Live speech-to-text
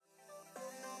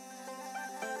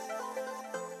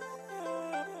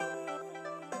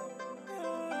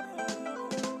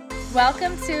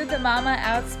Welcome to the Mama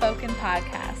Outspoken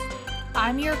podcast.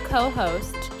 I'm your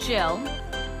co-host, Jill.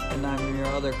 And I'm your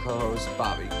other co-host,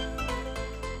 Bobby.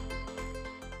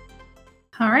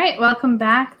 All right, welcome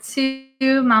back to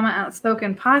Mama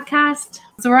Outspoken podcast.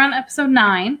 So we're on episode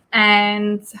 9,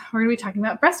 and we're going to be talking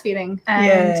about breastfeeding.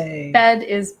 And Yay. Bed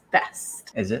is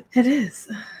best. Is it? It is.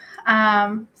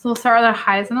 So we'll start with our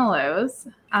highs and the lows.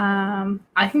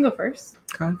 I can go first.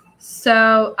 Okay.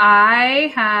 So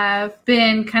I have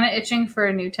been kind of itching for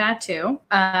a new tattoo.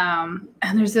 And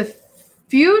there's a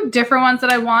few different ones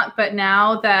that I want, but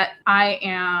now that I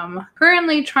am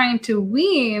currently trying to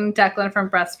wean Declan from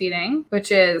breastfeeding,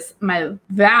 which is my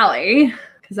valley,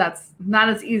 because that's not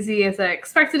as easy as I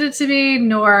expected it to be,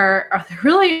 nor are there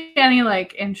really any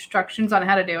instructions on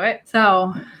how to do it.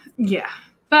 So yeah,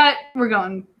 but we're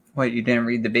going. Wait, you didn't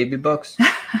read the baby books?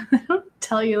 They don't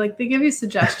tell you, they give you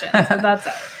suggestions. So that's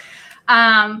it.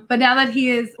 But now that he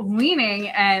is weaning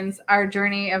and our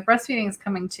journey of breastfeeding is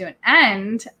coming to an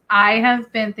end, I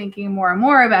have been thinking more and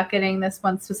more about getting this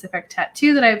one specific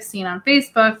tattoo that I've seen on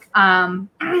Facebook,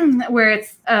 where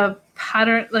it's a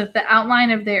pattern, the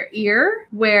outline of their ear,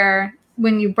 where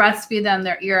when you breastfeed them,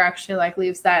 their ear actually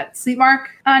leaves that sleep mark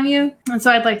on you. And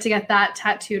so I'd like to get that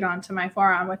tattooed onto my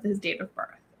forearm with his date of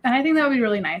birth. And I think that would be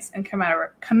really nice and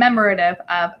commemorative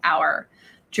of our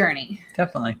journey.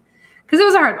 Definitely. Because it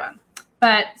was a hard one.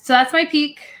 But so that's my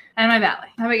peak and my valley.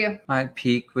 How about you? My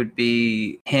peak would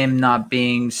be him not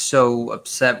being so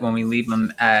upset when we leave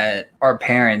him at our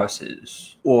parents'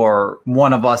 houses, or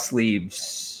one of us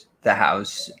leaves the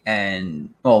house,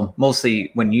 and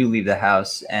mostly when you leave the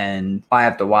house and I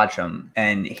have to watch him,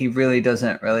 and he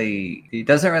doesn't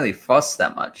really fuss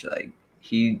that much.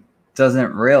 He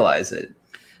doesn't realize it.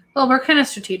 Well, we're kind of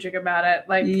strategic about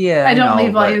it. Yeah, I don't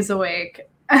leave while he's awake.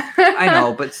 I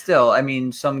know, but still,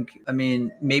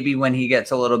 maybe when he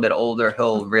gets a little bit older,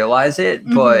 he'll realize it.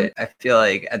 Mm-hmm. But I feel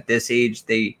like at this age,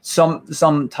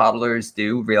 some toddlers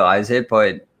do realize it,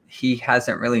 but he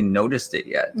hasn't really noticed it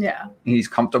yet. Yeah, he's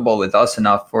comfortable with us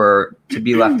enough to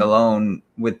be left alone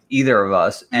with either of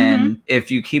us. Mm-hmm. And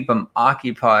if you keep him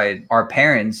occupied, our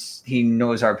parents, he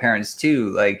knows our parents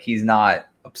too. He's not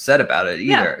upset about it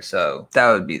either. Yeah. So that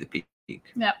would be the peak.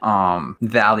 Yep.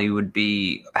 Valley would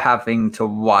be having to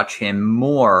watch him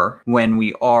more when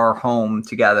we are home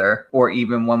together, or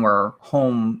even when we're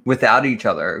home without each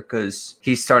other, because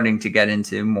he's starting to get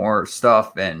into more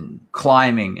stuff and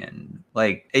climbing and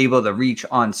able to reach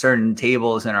on certain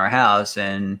tables in our house,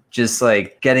 and just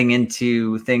getting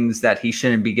into things that he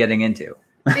shouldn't be getting into.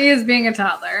 He is being a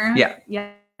toddler. Yeah.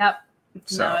 Yeah. Yep.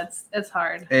 So no, it's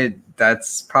hard.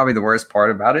 That's probably the worst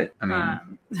part about it.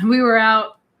 We were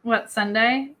out. What,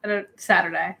 Sunday?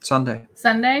 Saturday? Sunday.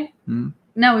 Mm-hmm.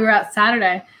 No, we were out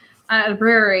Saturday at a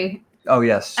brewery. Oh,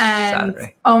 yes. And,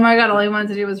 Saturday. Oh, my God. All he wanted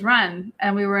to do was run.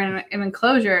 And we were in an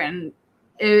enclosure, and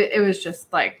it was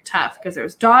just, tough because there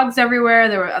was dogs everywhere.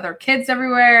 There were other kids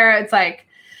everywhere. It's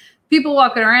people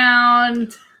walking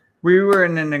around. We were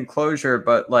in an enclosure,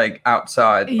 but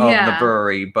outside of the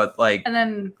brewery, but and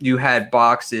then you had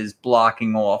boxes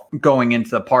blocking off going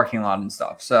into the parking lot and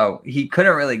stuff. So he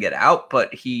couldn't really get out,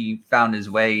 but he found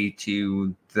his way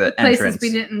to the entrance. Places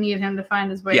we didn't need him to find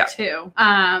his way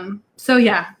to. So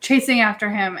yeah, chasing after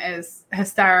him is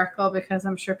hysterical, because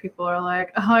I'm sure people are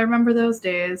like, oh, I remember those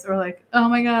days, or oh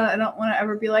my God, I don't want to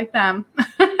ever be like them.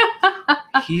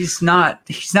 He's not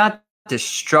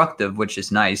destructive, which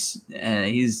is nice, and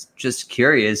he's just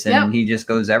curious, and he just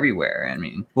goes everywhere.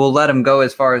 We'll let him go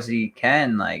as far as he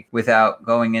can, without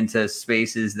going into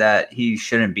spaces that he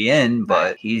shouldn't be in,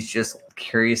 but he's just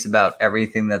curious about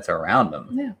everything that's around him.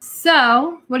 Yeah.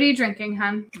 So what are you drinking,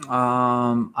 hon?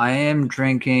 I am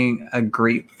drinking a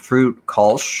grapefruit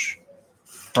Kolsch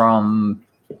from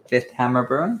Fifth Hammer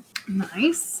Brewing.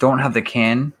 Nice. Don't have the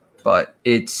can, but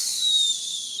it's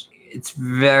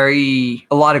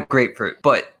a lot of grapefruit,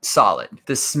 but solid.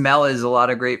 The smell is a lot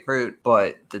of grapefruit,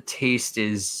 but the taste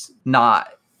is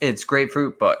not. It's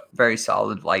grapefruit, but very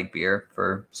solid light beer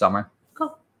for summer.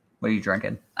 Cool. What are you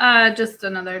drinking? Just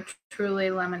another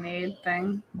Truly lemonade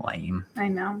thing. Lame. I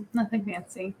know. Nothing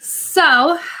fancy.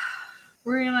 So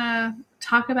we're going to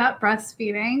talk about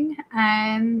breastfeeding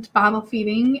and bottle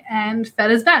feeding and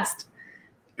Fed is best.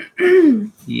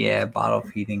 Yeah, bottle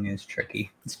feeding is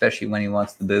tricky, especially when he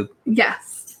wants the boob.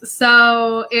 Yes.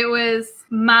 So it was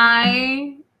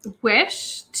my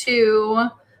wish to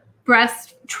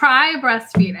try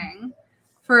breastfeeding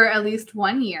for at least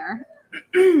 1 year.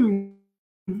 And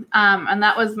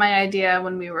that was my idea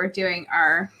when we were doing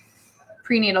our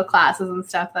prenatal classes and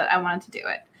stuff, that I wanted to do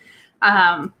it.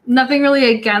 Nothing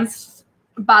really against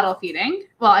bottle feeding.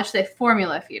 Well, I should say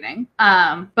formula feeding.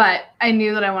 But I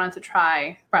knew that I wanted to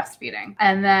try breastfeeding.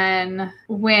 And then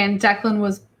when Declan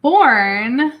was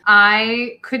born,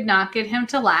 I could not get him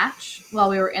to latch while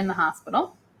we were in the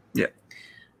hospital. Yeah.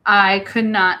 I could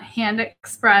not hand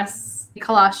express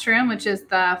colostrum, which is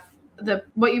the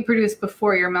what you produce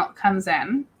before your milk comes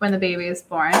in when the baby is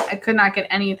born. I could not get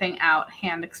anything out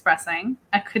hand expressing.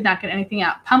 I could not get anything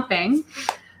out pumping.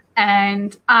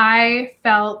 And I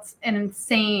felt an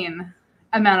insane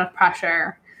amount of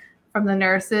pressure from the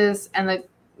nurses and the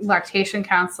lactation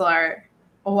counselor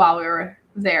while we were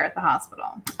there at the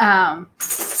hospital.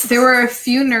 There were a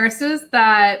few nurses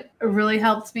that really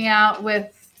helped me out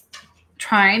with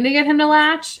trying to get him to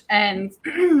latch. And I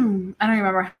don't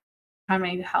remember how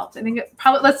many helped. I think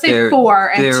probably, let's say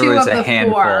 4, and 2 of the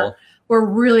handful. 4 were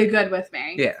really good with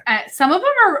me. Yeah. Some of them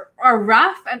are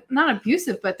rough and not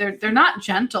abusive, but they're not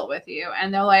gentle with you.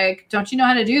 And they're like, don't you know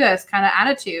how to do this kind of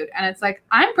attitude? And it's like,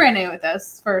 I'm brand new with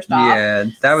this, first off. Yeah,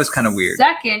 that was kind of weird.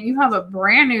 Second, you have a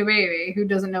brand new baby who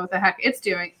doesn't know what the heck it's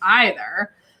doing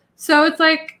either. So it's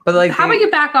like, how about you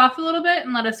back off a little bit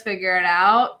and let us figure it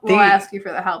out? We'll ask you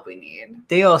for the help we need.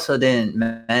 They also didn't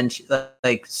mention,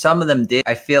 like some of them did.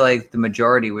 I feel like the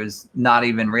majority was not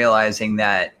even realizing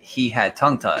that he had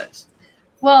tongue ties.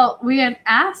 Well, we had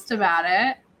asked about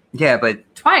it. Yeah, but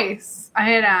twice I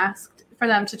had asked for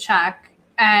them to check,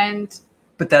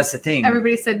 but that's the thing.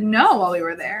 Everybody said no while we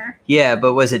were there. Yeah,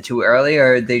 but was it too early,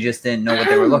 or they just didn't know what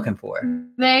they were looking for?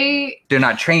 They're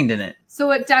not trained in it. So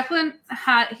what Declan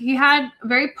had, he had a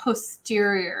very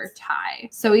posterior tie.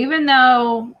 So even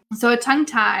though, a tongue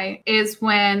tie is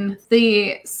when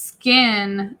the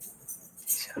skin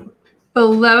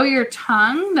below your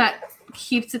tongue that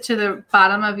keeps it to the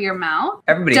bottom of your mouth.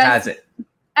 Everybody has it.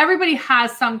 Everybody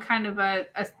has some kind of a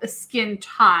skin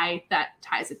tie that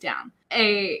ties it down.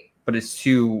 But it's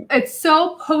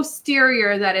so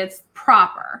posterior that it's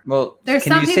proper. Well, there's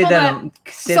some people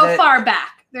that far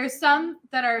back. There's some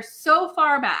that are so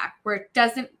far back where it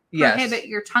doesn't prohibit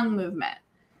your tongue movement.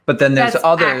 But then there's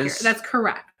others. Accurate. That's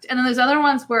correct. And then there's other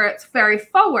ones where it's very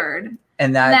forward.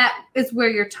 And that is where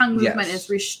your tongue movement is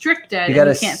restricted and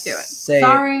you can't do it.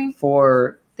 Sorry.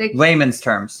 For layman's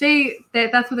terms.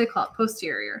 That's what they call it,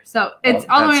 posterior. So it's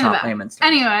all the way in the back.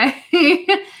 Anyway,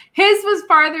 his was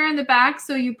farther in the back,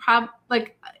 so you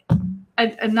probably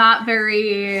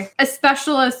a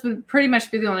specialist would pretty much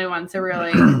be the only one to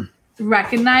really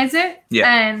recognize it.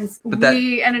 Yeah. And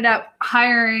we ended up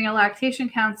hiring a lactation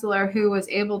counselor who was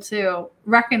able to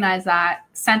recognize that,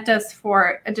 sent us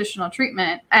for additional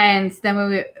treatment. And then when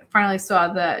we finally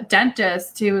saw the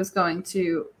dentist, who was going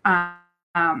to,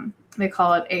 they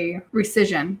call it a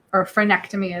recision, or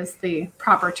frenectomy is the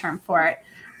proper term for it.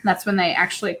 And that's when they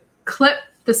actually clip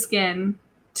the skin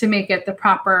to make it the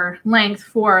proper length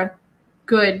for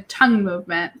good tongue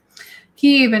movement.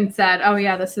 He even said, oh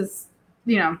yeah, this is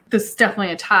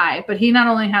definitely a tie. But he not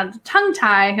only had the tongue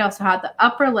tie, he also had the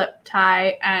upper lip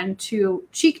tie and 2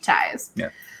 cheek ties.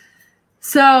 Yeah.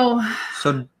 So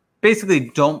basically,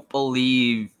 don't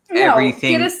believe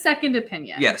everything. Get a second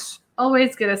opinion. Yes.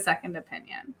 Always get a second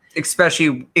opinion.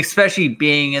 Especially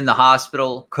being in the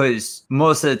hospital, because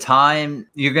most of the time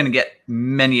you're going to get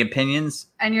many opinions.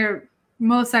 And you're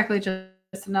most likely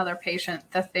just another patient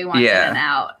that they want in and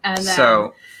out. And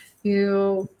then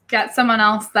you get someone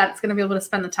else that's going to be able to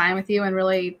spend the time with you and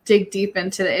really dig deep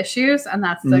into the issues. And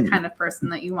that's the kind of person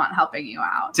that you want helping you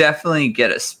out. Definitely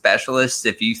get a specialist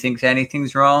if you think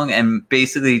anything's wrong, and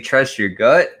basically trust your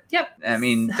gut. Yep. I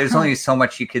mean, there's only so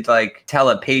much you could tell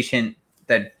a patient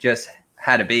that just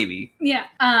had a baby. Yeah.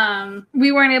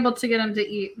 We weren't able to get him to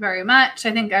eat very much.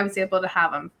 I think I was able to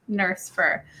have him nurse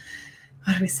for,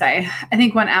 what do we say? I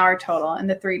think 1 hour total in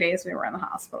the 3 days we were in the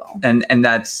hospital. And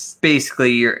that's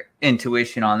basically your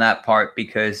intuition on that part,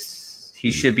 because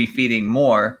he should be feeding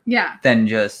more than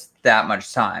just that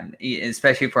much time,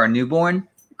 especially for a newborn.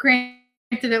 Granted,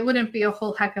 it wouldn't be a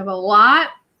whole heck of a lot,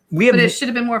 but it should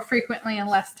have been more frequently and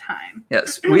less time.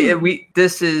 Yes.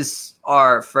 This is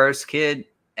our first kid,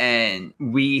 and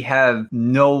we have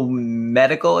no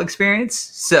medical experience.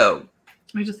 So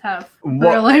we just have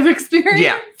real life experience.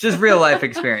 Yeah, just real life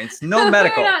experience. No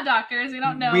medical. We're not doctors. We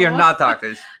don't know. We are not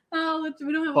doctors. We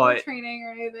don't have any training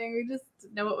or anything. We just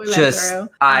know what we went through.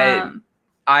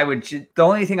 I would. The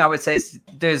only thing I would say is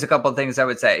there's a couple of things I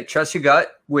would say. Trust your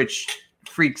gut, which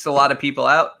freaks a lot of people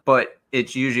out, but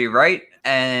it's usually right.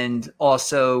 And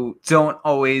also, don't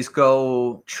always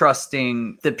go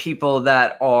trusting the people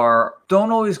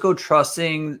don't always go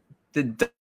trusting the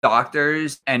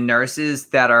doctors and nurses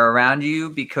that are around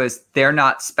you, because they're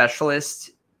not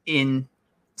specialists in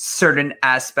certain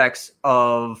aspects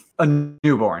of a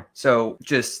newborn. So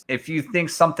just if you think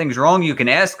something's wrong, you can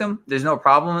ask them. There's no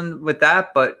problem with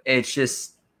that. But it's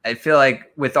just, I feel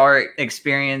like with our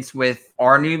experience with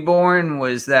our newborn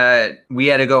was that we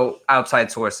had to go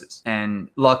outside sources. And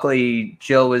luckily,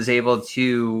 Jill was able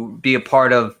to be a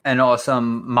part of an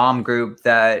awesome mom group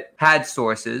that had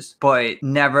sources, but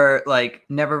never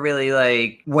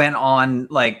really went on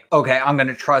like, okay, I'm going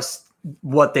to trust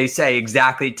what they say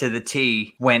exactly to the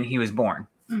T when he was born.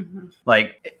 Mm-hmm.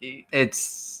 Like,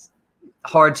 it's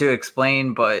hard to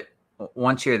explain, but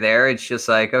once you're there, it's just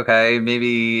like, okay,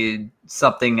 maybe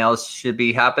something else should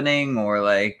be happening, or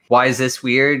like, why is this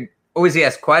weird? Always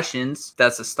ask questions.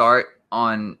 That's a start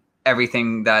on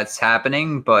everything that's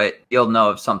happening, but you'll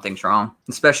know if something's wrong,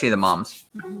 especially the moms.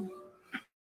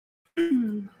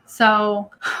 So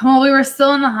while we were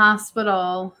still in the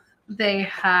hospital, they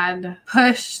had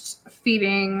pushed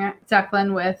feeding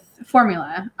Declan with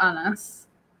formula on us.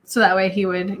 So that way he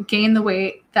would gain the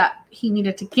weight that he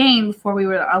needed to gain before we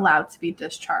were allowed to be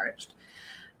discharged.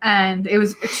 And it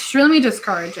was extremely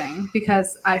discouraging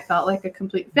because I felt like a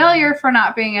complete failure for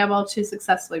not being able to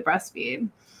successfully breastfeed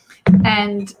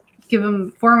and give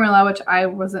him formula, which I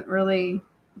wasn't really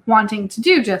wanting to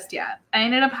do just yet. I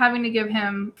ended up having to give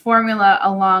him formula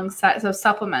alongside, so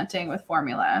supplementing with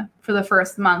formula for the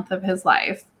first month of his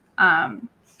life,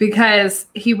 because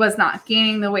he was not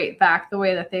gaining the weight back the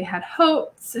way that they had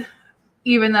hoped,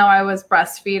 even though I was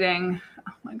breastfeeding,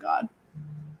 oh my God,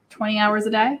 20 hours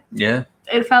a day. Yeah.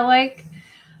 It felt like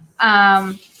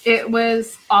it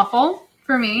was awful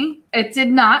for me. It did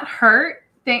not hurt.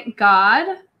 Thank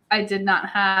God. I did not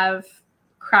have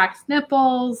cracked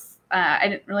nipples. I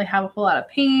didn't really have a whole lot of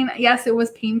pain. Yes, it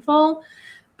was painful,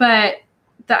 but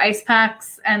the ice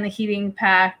packs and the heating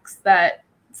packs that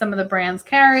some of the brands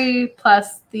carry,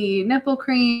 plus the nipple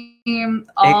cream,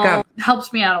 all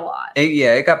helped me out a lot.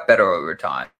 It got better over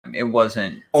time. It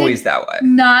wasn't always that way.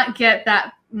 Not get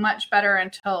that much better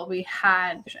until we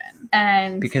had vision.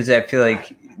 And because I feel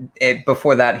like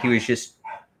before that, he was just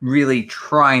really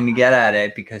trying to get at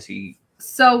it because he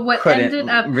So what ended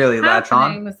up really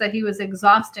happening was that he was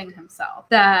exhausting himself,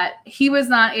 that he was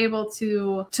not able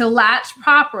to latch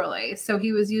properly. So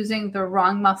he was using the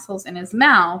wrong muscles in his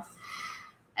mouth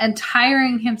and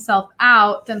tiring himself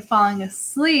out, then falling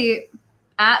asleep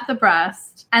at the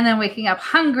breast and then waking up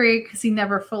hungry because he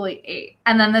never fully ate.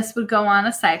 And then this would go on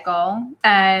a cycle.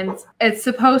 And it's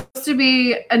supposed to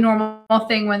be a normal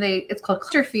thing when it's called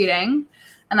cluster feeding.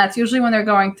 And that's usually when they're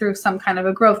going through some kind of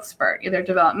a growth spurt, either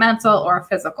developmental or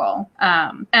physical.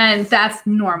 And that's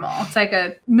normal. It's like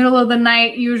a middle of the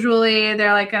night. Usually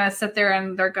they're like going to sit there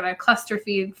and they're going to cluster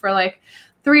feed for like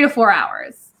 3 to 4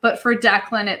 hours. But for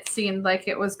Declan, it seemed like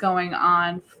it was going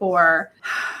on for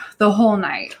the whole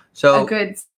night. So a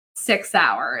good 6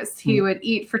 hours. He would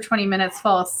eat for 20 minutes,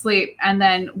 fall asleep, and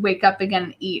then wake up again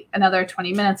and eat another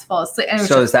 20 minutes, fall asleep. And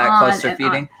so is that cluster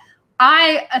feeding?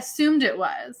 I assumed it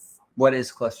was. What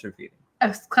is cluster feeding?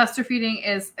 Cluster feeding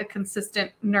is a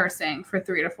consistent nursing for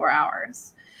 3 to 4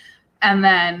 hours. And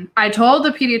then I told the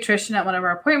pediatrician at one of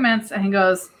our appointments, and he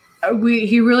goes,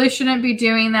 he really shouldn't be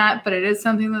doing that, but it is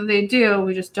something that they do.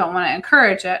 We just don't want to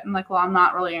encourage it. I'm like, well, I'm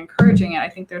not really encouraging it. I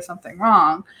think there's something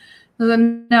wrong. So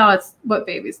then, no, it's what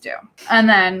babies do. And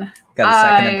then got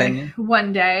a second opinion?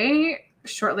 One day,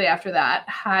 shortly after that,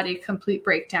 had a complete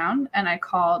breakdown, and I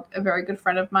called a very good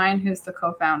friend of mine who's the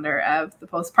co-founder of the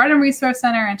Postpartum Resource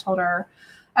Center and told her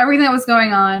everything that was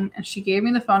going on. And she gave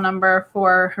me the phone number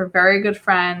for her very good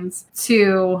friends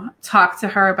to talk to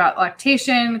her about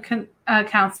lactation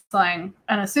counseling.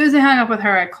 And as soon as I hung up with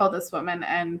her, I called this woman,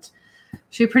 and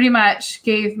she pretty much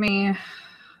gave me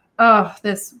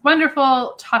this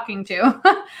wonderful talking to.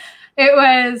 It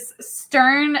was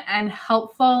stern and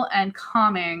helpful and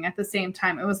calming at the same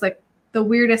time. It was like the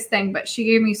weirdest thing, but she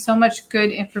gave me so much good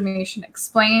information,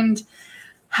 explained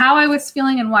how I was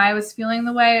feeling and why I was feeling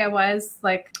the way I was,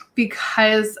 like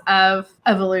because of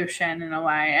evolution in a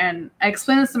way. And I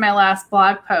explained this in my last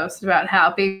blog post about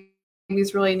how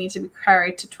babies really need to be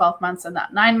carried to 12 months and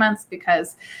not 9 months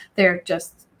because they're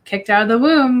just kicked out of the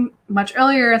womb much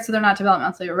earlier. So they're not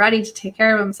developmentally ready to take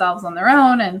care of themselves on their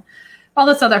own and all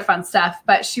this other fun stuff.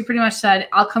 But she pretty much said,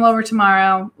 I'll come over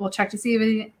tomorrow. We'll check to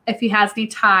see if he has any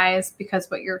ties, because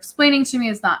what you're explaining to me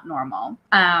is not normal.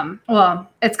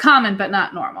 Well, it's common, but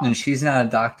not normal. And she's not a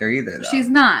doctor either, though. She's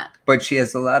not. But she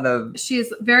has a lot of...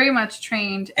 She's very much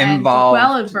trained and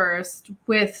well-versed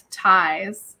with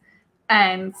ties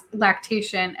and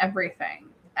lactation, everything.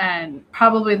 And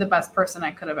probably the best person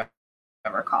I could have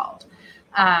ever called.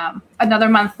 Another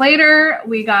month later,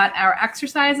 we got our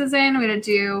exercises in. We had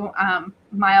to do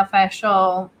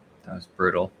myofascial That was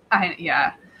brutal.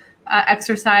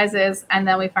 Exercises, and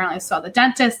then we finally saw the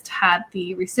dentist, had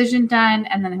the Recision done,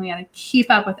 and then we had to keep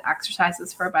up with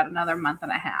exercises for about another month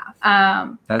and a half.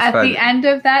 At the end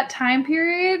of that time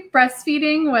period,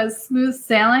 breastfeeding was smooth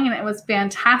sailing, and it was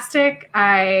fantastic.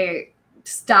 I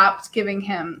stopped giving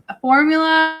him a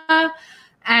formula,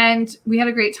 and we had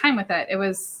a great time with it. It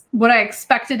was what I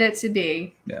expected it to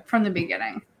be from the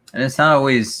beginning. And it's not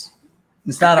always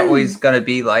going to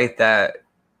be like that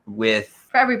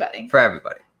for everybody.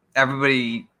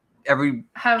 Every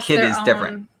kid is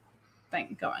different.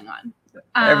 Thing going on.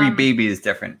 Every baby is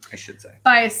different, I should say.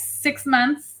 By 6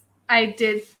 months, I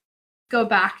did go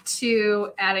back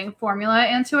to adding formula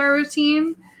into our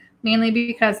routine, mainly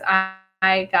because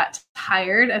I got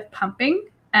tired of pumping,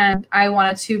 and I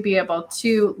wanted to be able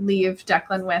to leave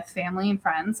Declan with family and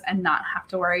friends and not have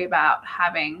to worry about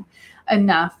having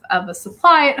enough of a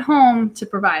supply at home to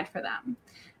provide for them.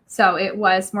 So it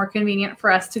was more convenient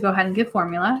for us to go ahead and give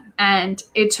formula. And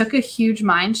it took a huge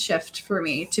mind shift for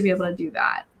me to be able to do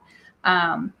that.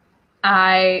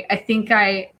 I think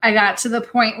I got to the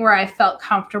point where I felt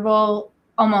comfortable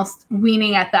almost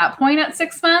weaning at that point at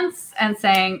 6 months and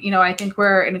saying, I think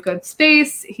we're in a good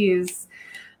space. He's,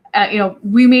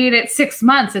 we made it 6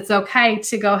 months. It's okay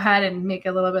to go ahead and make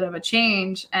a little bit of a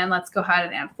change, and let's go ahead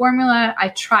and add formula. I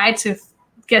tried to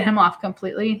get him off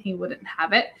completely, and he wouldn't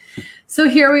have it. So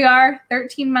here we are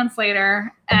 13 months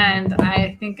later, and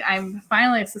I think I'm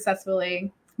finally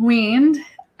successfully weaned,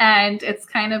 and it's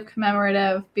kind of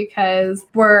commemorative because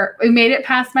we made it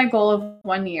past my goal of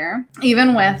 1 year,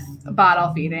 even with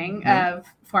bottle feeding of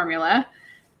formula.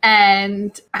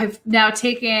 And I've now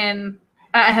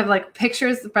I have like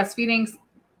pictures, the breastfeeding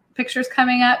pictures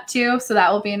coming up too. So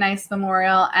that will be a nice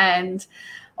memorial. And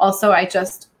also I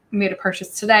just made a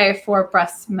purchase today for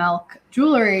breast milk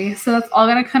jewelry. So that's all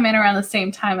going to come in around the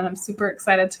same time. And I'm super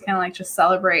excited to kind of like just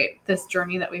celebrate this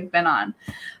journey that we've been on.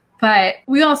 But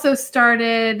we also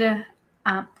started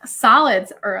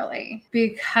solids early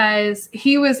because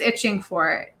he was itching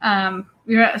for it.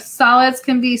 Solids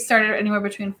can be started anywhere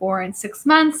between 4 and 6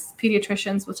 months.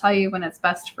 Pediatricians will tell you when it's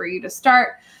best for you to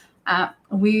start.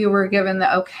 We were given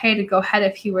the okay to go ahead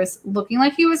if he was looking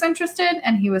like he was interested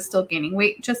and he was still gaining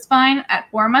weight just fine at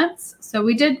 4 months. So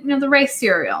we did, the rice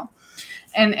cereal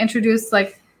and introduced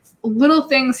like little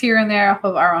things here and there off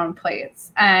of our own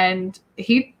plates. And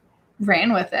he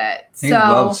ran with it. He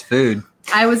loves food.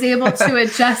 I was able to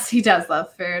adjust. He does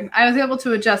love food. I was able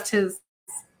to adjust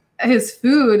his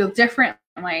food differently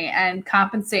and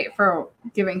compensate for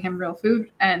giving him real food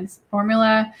and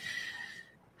formula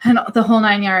and the whole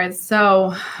 9 yards.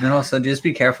 So, and also just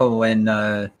be careful when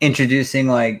introducing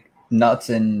like nuts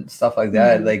and stuff like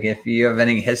that. Mm-hmm. Like if you have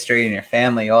any history in your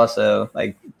family, also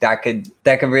like that could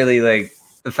really like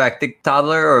affect the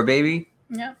toddler or baby.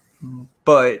 Yeah.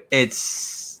 But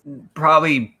it's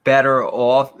probably better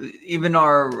off. Even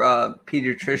our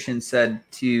pediatrician said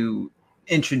to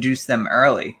introduce them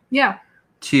early. Yeah.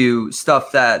 To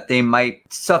stuff that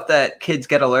kids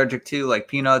get allergic to, like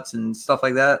peanuts and stuff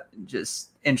like that. Just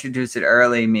introduce it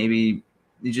early. Maybe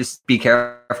you just be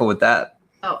careful with that.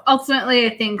 Oh, ultimately,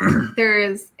 I think there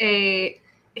is a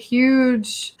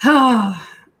huge,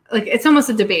 like it's almost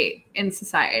a debate in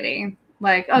society.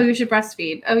 Like, oh, you should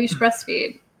breastfeed. Oh, you should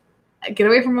breastfeed. Get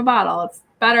away from a bottle. It's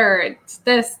better. It's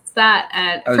this, it's that.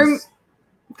 And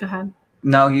go ahead.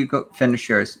 No, you go finish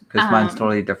yours because mine's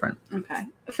totally different. Okay.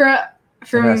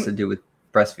 It has to do with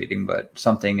breastfeeding, but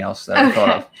something else that I thought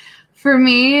of. For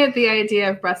me, the idea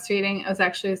of breastfeeding was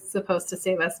actually supposed to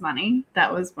save us money.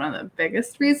 That was one of the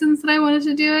biggest reasons that I wanted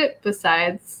to do it,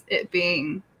 besides it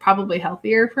being probably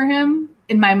healthier for him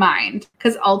in my mind.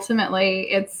 Because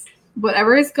ultimately, it's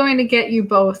whatever is going to get you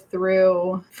both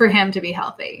through for him to be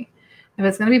healthy. If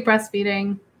it's going to be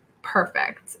breastfeeding,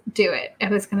 perfect. Do it.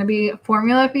 If it's going to be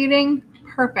formula feeding,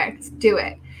 perfect. Do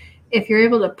it. If you're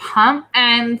able to pump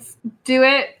and do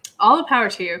it, all the power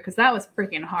to you, because that was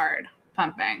freaking hard,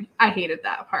 pumping. I hated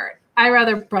that part. I'd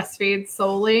rather breastfeed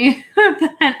solely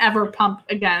than ever pump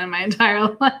again in my entire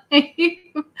life.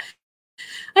 I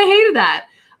hated that.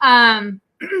 No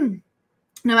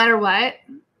matter what,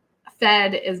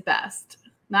 fed is best.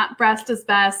 Not breast is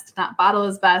best, not bottle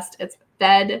is best. It's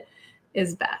fed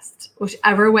is best.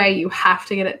 Whichever way you have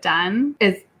to get it done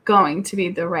is going to be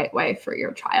the right way for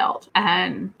your child.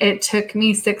 And it took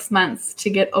me 6 months to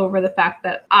get over the fact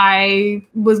that I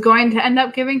was going to end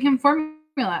up giving him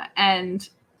formula, and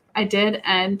I did,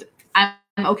 and I'm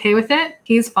okay with it.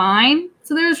 He's fine.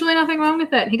 So there's really nothing wrong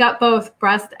with it. He got both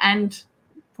breast and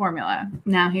formula.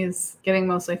 Now he's getting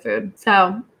mostly food.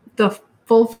 So the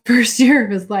full first year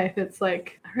of his life, it's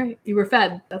like, All right, you were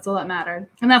fed. That's all that mattered.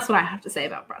 And that's what I have to say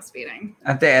about breastfeeding.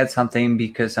 I have to add something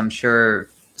because I'm sure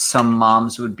some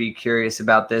moms would be curious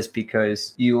about this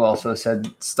because you also said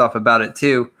stuff about it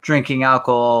too. Drinking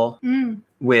alcohol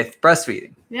with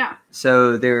breastfeeding. Yeah.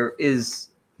 So there is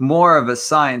more of a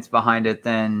science behind it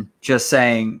than just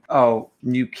saying, oh,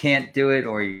 you can't do it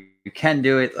or you can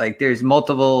do it. Like there's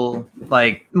multiple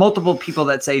people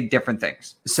that say different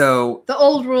things. So the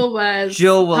old rule was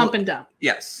Jill will, pump and dump.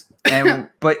 Yes. And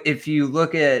but if you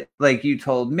look at, like you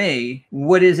told me,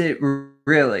 what is it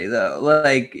really though?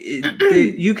 Like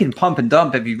you can pump and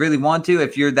dump if you really want to.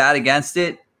 If you're that against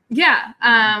it, yeah,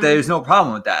 there's no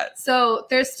problem with that. So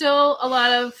there's still a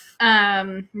lot of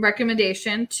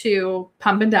recommendation to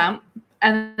pump and dump,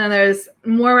 and then there's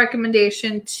more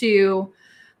recommendation to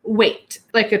wait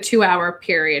like a 2-hour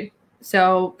period.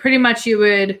 So pretty much you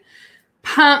would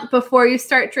pump before you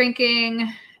start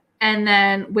drinking, and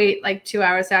then wait like 2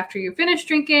 hours after you finish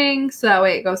drinking. So that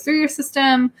way it goes through your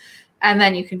system, and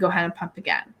then you can go ahead and pump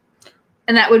again.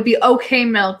 And that would be okay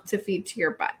milk to feed to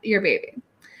your baby.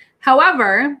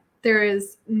 However, there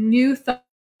is new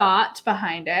thought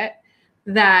behind it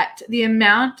that the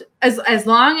amount, as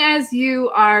long as you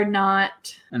are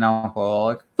not an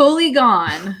alcoholic, fully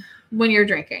gone when you're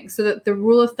drinking. So that the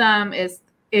rule of thumb is,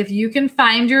 if you can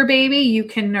find your baby, you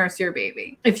can nurse your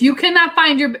baby. If you cannot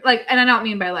find your, like, and I don't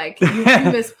mean by like you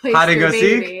misplaced How to your go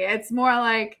baby. seek? It's more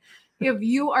like if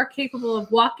you are capable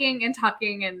of walking and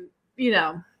talking and, you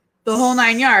know, the whole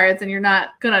 9 yards, and you're not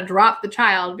going to drop the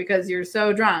child because you're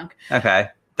so drunk. Okay.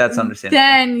 That's understandable.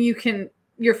 Then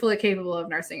you're fully capable of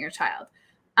nursing your child.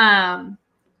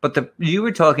 But you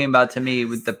were talking about to me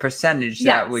with the percentage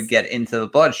that would get into the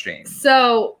bloodstream.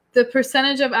 So the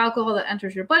percentage of alcohol that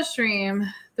enters your bloodstream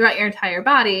throughout your entire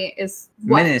body is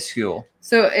what? Minuscule.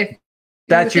 So if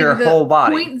that's your whole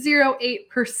body.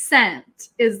 0.08%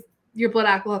 is your blood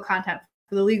alcohol content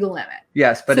for the legal limit.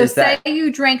 Yes, but so is that... say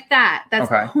you drank that, that's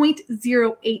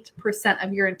 0.08%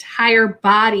 of your entire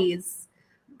body's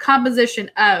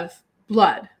composition of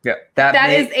blood. Yeah, that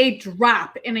is a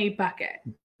drop in a bucket.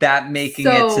 That making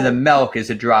it to the milk is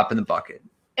a drop in the bucket.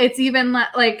 It's even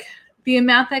like the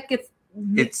amount that gets...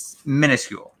 It's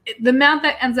minuscule. The amount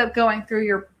that ends up going through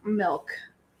your milk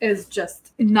is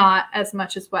just not as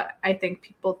much as what I think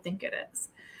people think it is.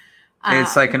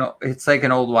 It's like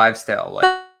an old wives' tale.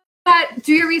 But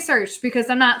do your research, because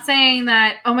I'm not saying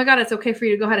that, oh my God, it's okay for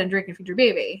you to go ahead and drink and feed your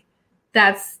baby.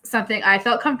 That's something I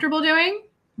felt comfortable doing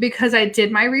because I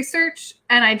did my research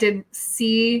and I did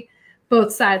see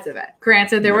both sides of it.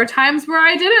 Granted, there were times where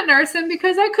I didn't nurse him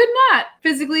because I could not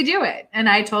physically do it. And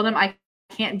I told him, I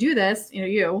can't do this.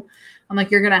 I'm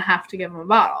like, you're going to have to give him a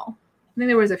bottle. I think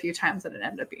there was a few times that it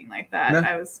ended up being like that. Yeah.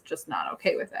 I was just not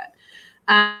okay with it.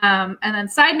 And then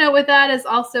side note with that is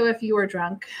also, if you are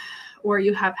drunk or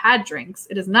you have had drinks,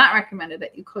 it is not recommended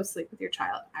that you co-sleep with your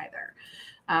child either.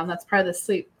 That's part of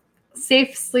the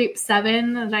Safe Sleep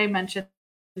 7 that I mentioned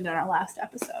in our last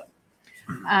episode.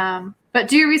 But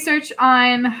do your research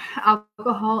on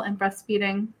alcohol and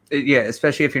breastfeeding. Yeah,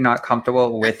 especially if you're not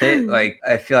comfortable with it. Like,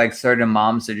 I feel like certain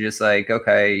moms are just like,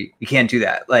 okay, you can't do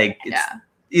that. Like, it's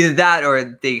either that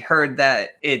or they heard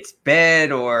that it's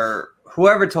bad, or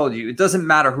whoever told you. It doesn't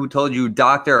matter who told you,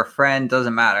 doctor or friend,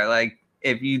 doesn't matter. Like,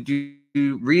 if you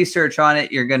do research on it,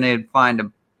 you're going to find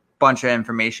a bunch of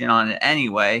information on it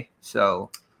anyway. So...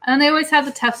 And they always have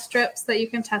the test strips that you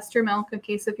can test your milk in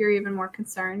case if you're even more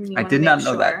concerned. I did not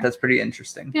know that. That's pretty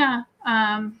interesting. Yeah.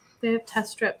 They have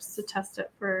test strips to test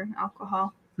it for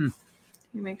alcohol. You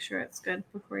make sure it's good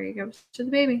before you give it to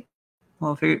the baby.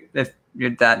 Well, if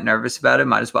you're that nervous about it,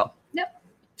 might as well. Yep.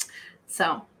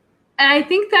 So, and I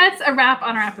think that's a wrap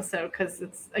on our episode because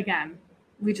it's, again,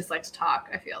 we just like to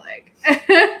talk, I feel like.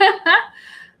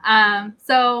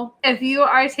 So if you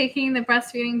are taking the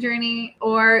breastfeeding journey,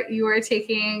 or you are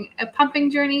taking a pumping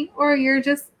journey, or you're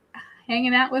just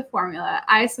hanging out with formula,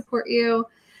 I support you.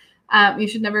 You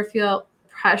should never feel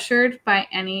pressured by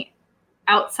any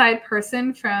outside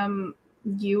person from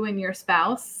you and your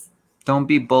spouse. Don't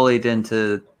be bullied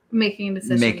into making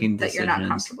decisions that you're not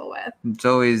comfortable with. It's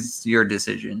always your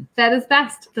decision. That is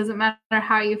best. Doesn't matter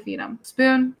how you feed them.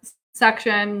 Spoon,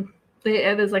 suction.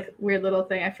 It is like a weird little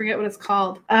thing. I forget what it's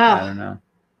called. I don't know.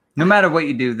 No matter what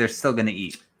you do, they're still going to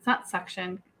eat. It's not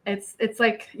suction. It's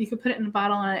like you could put it in a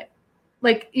bottle and it,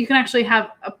 like, you can actually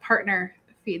have a partner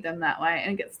feed them that way,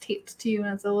 and it gets taped to you,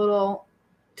 and it's a little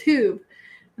tube,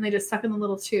 and they just suck in the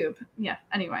little tube. Yeah.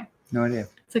 Anyway. No idea.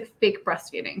 It's like fake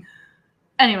breastfeeding.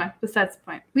 Anyway, besides the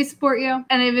point. We support you.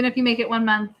 And even if you make it 1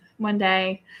 month, 1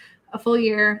 day, a full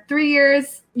year, 3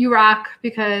 years, you rock,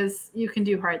 because you can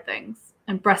do hard things.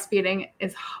 And breastfeeding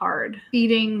is hard.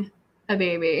 Feeding a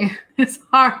baby is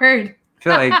hard. I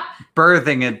feel like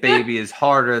birthing a baby is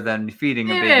harder than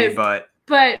feeding a It baby, is.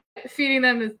 but feeding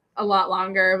them is a lot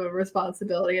longer of a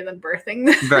responsibility than birthing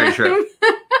them. very true.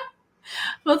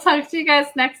 We'll talk to you guys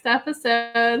next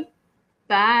episode.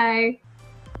 Bye.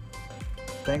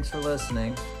 Thanks for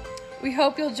listening. We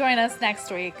hope you'll join us next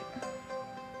week.